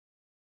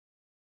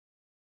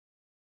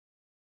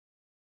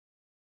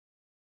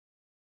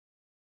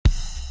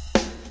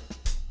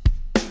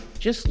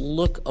Just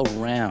look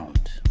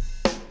around.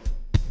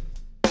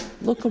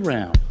 Look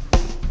around.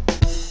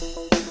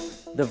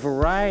 The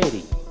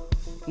variety,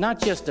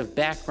 not just of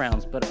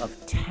backgrounds, but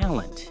of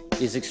talent,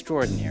 is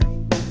extraordinary.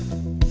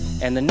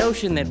 And the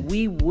notion that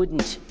we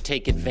wouldn't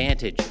take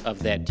advantage of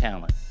that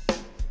talent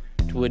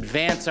to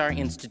advance our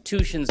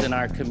institutions and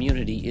our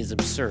community is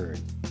absurd.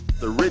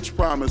 The rich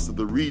promise of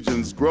the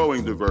region's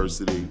growing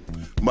diversity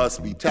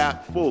must be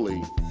tapped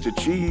fully to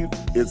achieve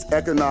its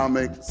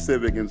economic,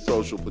 civic, and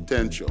social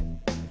potential.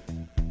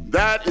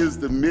 That is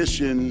the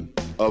mission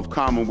of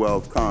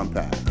Commonwealth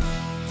Compact.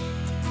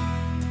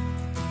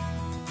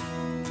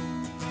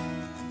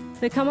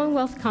 The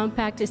Commonwealth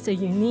Compact is a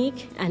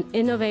unique and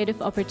innovative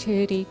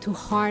opportunity to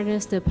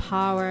harness the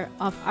power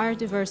of our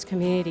diverse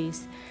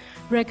communities,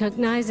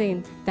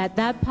 recognizing that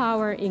that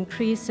power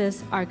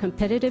increases our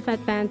competitive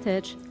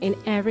advantage in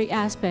every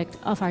aspect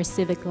of our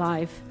civic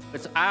life.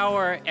 It's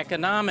our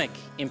economic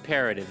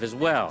imperative as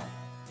well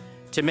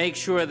to make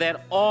sure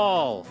that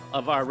all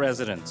of our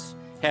residents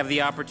have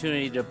the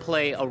opportunity to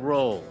play a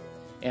role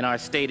in our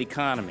state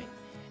economy,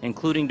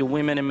 including to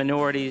women and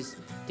minorities,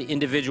 to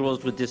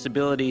individuals with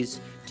disabilities,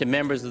 to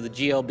members of the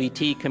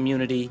GLBT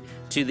community,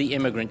 to the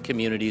immigrant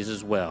communities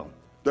as well.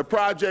 The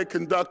project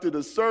conducted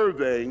a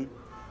survey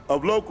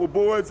of local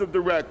boards of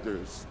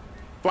directors,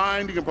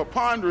 finding a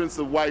preponderance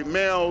of white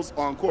males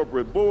on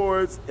corporate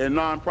boards and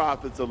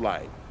nonprofits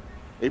alike,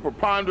 a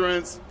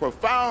preponderance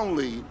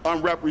profoundly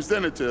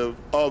unrepresentative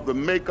of the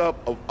makeup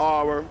of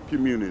our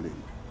community.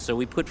 So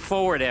we put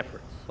forward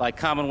efforts like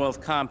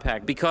Commonwealth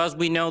Compact because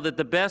we know that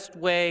the best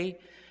way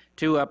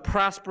to a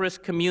prosperous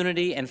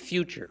community and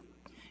future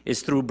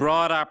is through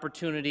broad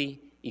opportunity,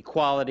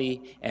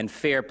 equality, and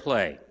fair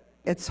play.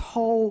 Its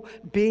whole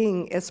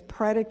being is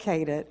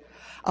predicated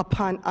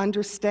upon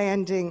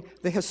understanding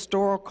the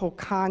historical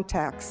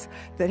context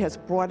that has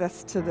brought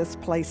us to this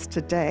place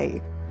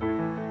today.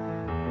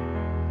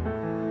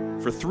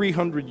 For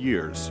 300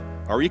 years,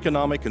 our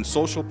economic and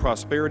social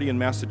prosperity in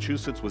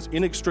Massachusetts was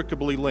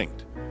inextricably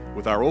linked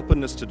with our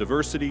openness to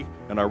diversity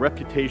and our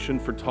reputation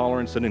for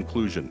tolerance and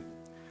inclusion.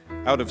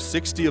 Out of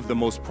 60 of the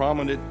most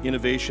prominent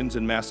innovations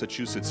in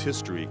Massachusetts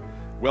history,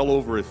 well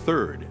over a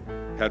third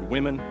had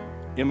women,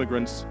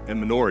 immigrants, and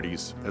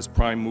minorities as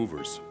prime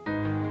movers.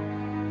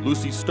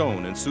 Lucy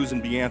Stone and Susan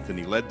B.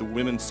 Anthony led the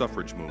women's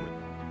suffrage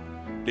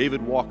movement.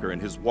 David Walker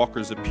and his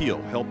Walker's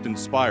Appeal helped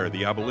inspire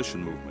the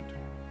abolition movement.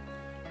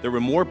 There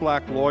were more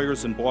black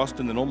lawyers in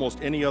Boston than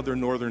almost any other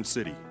northern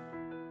city.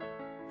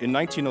 In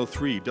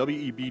 1903,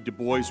 W.E.B. Du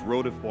Bois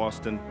wrote of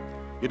Boston,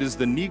 "It is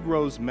the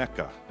Negro's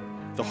Mecca,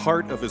 the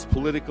heart of his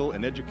political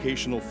and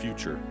educational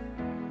future."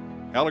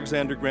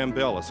 Alexander Graham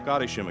Bell, a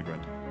Scottish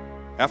immigrant,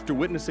 after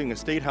witnessing a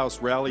State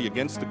House rally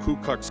against the Ku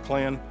Klux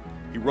Klan,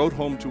 he wrote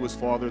home to his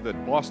father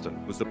that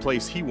Boston was the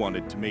place he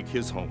wanted to make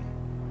his home.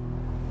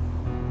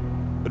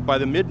 But by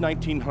the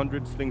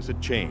mid-1900s, things had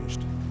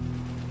changed.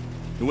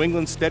 New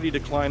England's steady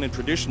decline in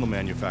traditional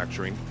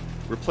manufacturing,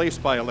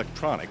 replaced by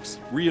electronics,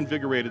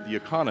 reinvigorated the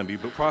economy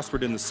but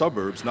prospered in the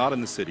suburbs, not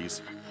in the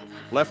cities,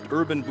 left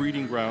urban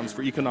breeding grounds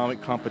for economic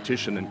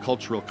competition and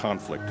cultural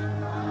conflict.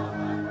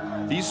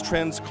 These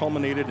trends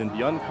culminated in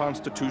the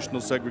unconstitutional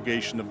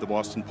segregation of the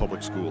Boston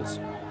public schools,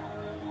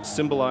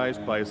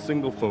 symbolized by a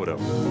single photo.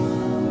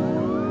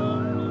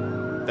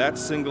 That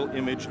single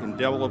image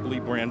indelibly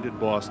branded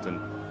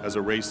Boston as a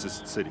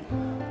racist city.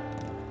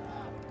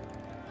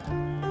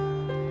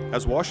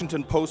 As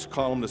Washington Post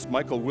columnist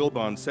Michael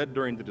Wilbon said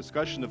during the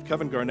discussion of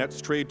Kevin Garnett's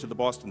trade to the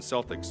Boston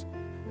Celtics,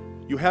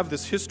 "You have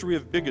this history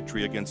of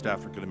bigotry against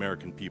African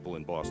American people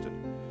in Boston,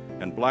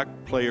 and black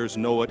players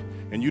know it,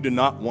 and you do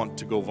not want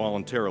to go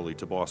voluntarily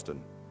to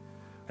Boston.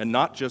 And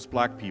not just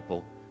black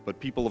people, but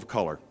people of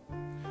color.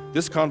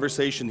 This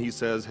conversation," he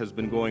says, "has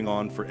been going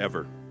on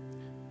forever."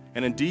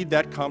 And indeed,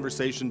 that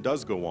conversation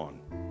does go on.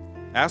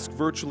 Ask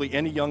virtually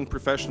any young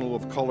professional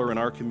of color in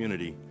our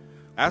community.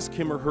 Ask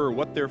him or her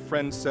what their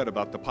friends said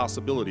about the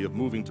possibility of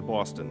moving to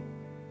Boston.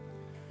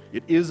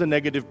 It is a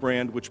negative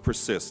brand which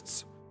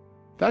persists.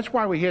 That's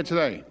why we're here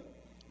today.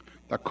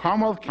 The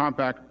Commonwealth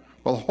Compact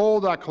will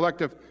hold our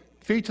collective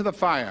feet to the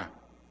fire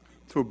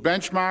through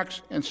benchmarks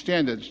and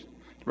standards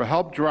that will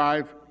help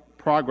drive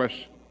progress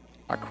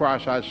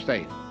across our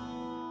state.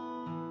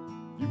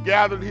 You've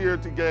gathered here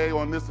today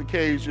on this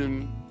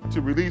occasion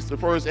to release the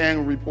first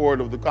annual report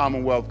of the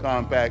Commonwealth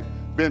Compact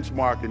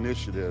Benchmark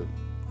Initiative,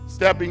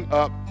 Stepping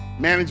Up,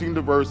 Managing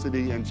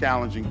Diversity in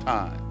Challenging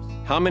Times.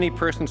 How many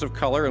persons of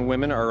color and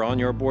women are on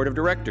your board of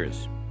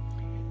directors?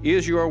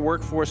 Is your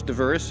workforce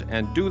diverse,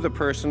 and do the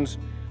persons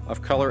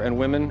of color and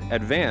women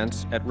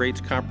advance at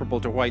rates comparable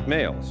to white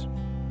males?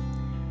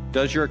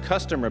 Does your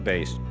customer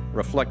base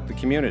reflect the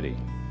community?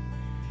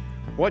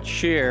 What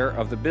share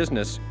of the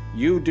business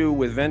you do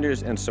with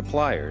vendors and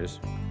suppliers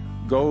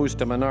goes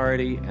to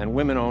minority and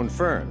women-owned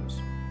firms?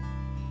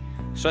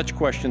 Such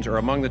questions are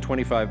among the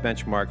 25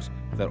 benchmarks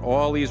that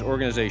all these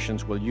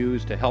organizations will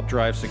use to help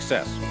drive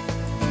success.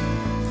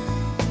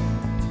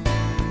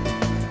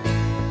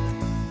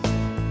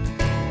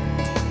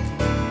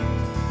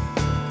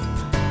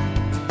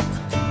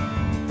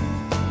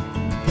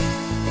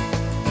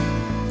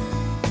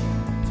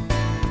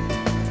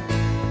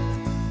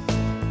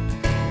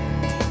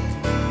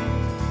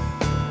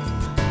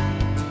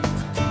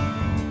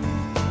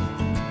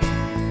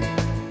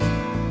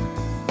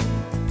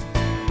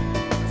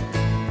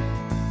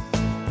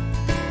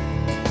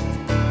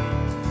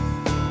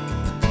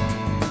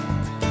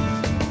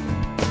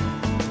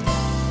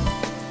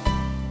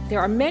 there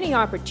are many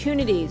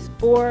opportunities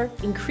for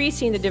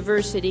increasing the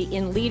diversity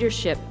in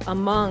leadership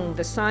among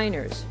the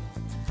signers.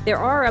 There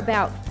are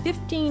about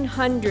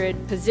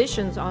 1,500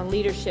 positions on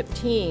leadership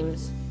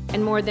teams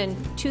and more than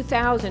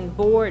 2,000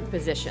 board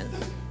positions.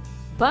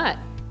 But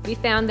we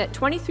found that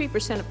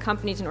 23% of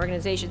companies and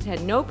organizations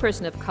had no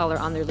person of color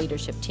on their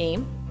leadership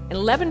team, and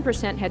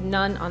 11% had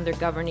none on their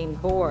governing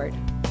board.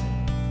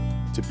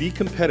 To be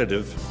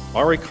competitive,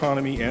 our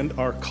economy and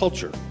our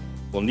culture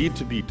will need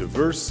to be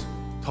diverse,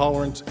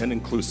 tolerant, and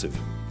inclusive,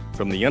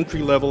 from the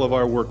entry level of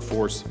our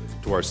workforce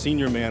to our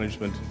senior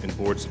management and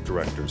boards of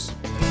directors.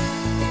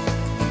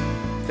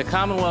 The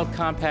Commonwealth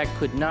Compact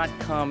could not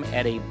come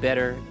at a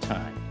better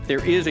time.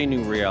 There is a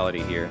new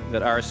reality here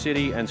that our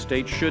city and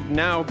state should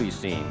now be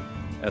seen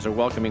as a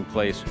welcoming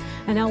place.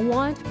 And I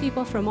want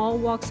people from all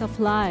walks of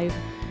life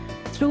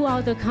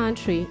throughout the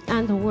country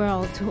and the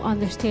world to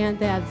understand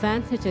the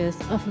advantages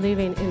of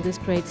living in this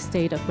great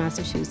state of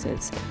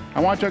Massachusetts. I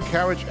want to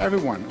encourage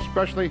everyone,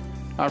 especially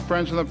our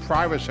friends in the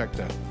private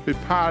sector, to be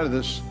part of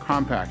this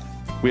compact.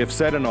 We have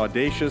set an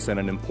audacious and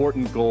an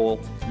important goal.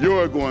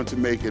 You're going to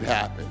make it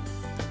happen.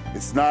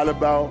 It's not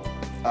about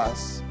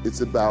us,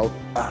 it's about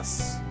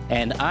us.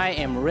 And I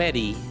am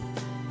ready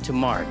to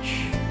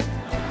march.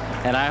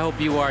 And I hope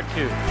you are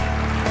too.